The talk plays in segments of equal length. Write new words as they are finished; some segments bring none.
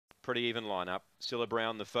Pretty even lineup. Cilla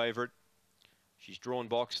Brown, the favourite. She's drawn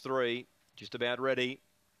box 3, just about ready.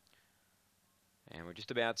 And we're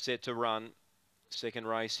just about set to run. Second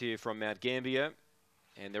race here from Mt-Gambier.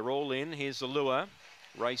 And they're all in. Here's the lure.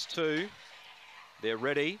 Race 2. They're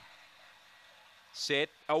ready. Set,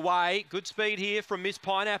 away. Good speed here from Miss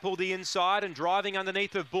Pineapple, the inside, and driving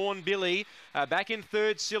underneath of Born Billy. Back in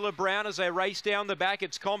third, Cilla Brown as they race down the back.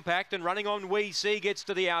 It's compact, and running on We See gets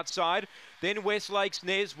to the outside. Then Westlake's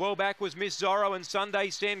Nez. Well back was Miss Zorro and Sunday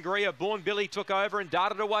Sangria. Born Billy took over and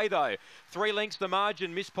darted away though. 3 lengths the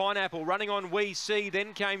margin. Miss Pineapple running on We See.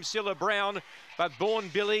 Then came Cilla Brown, but Born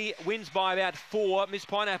Billy wins by about 4. Miss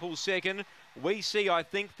Pineapple second. We See, I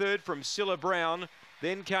think, third from Cilla Brown.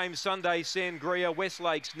 Then came Sunday Sangria,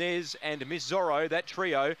 Westlake's Nez and Miss Zorro. That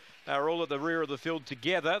trio are all at the rear of the field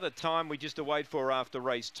together. The time we just await for after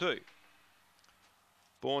race 2.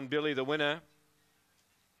 Born Billy, the winner.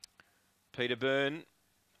 Peter Byrne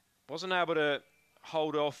wasn't able to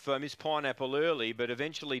hold off Miss Pineapple early, but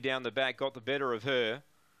eventually down the back got the better of her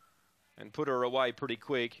and put her away pretty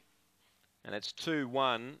quick. And it's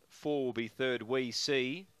 2-1. 4 will be third, We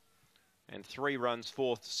See. And 3 runs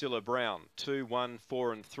fourth, Cilla Brown. 2, 1,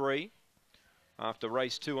 4 and 3. After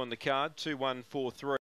race 2 on the card, 2, 1, 4, 3.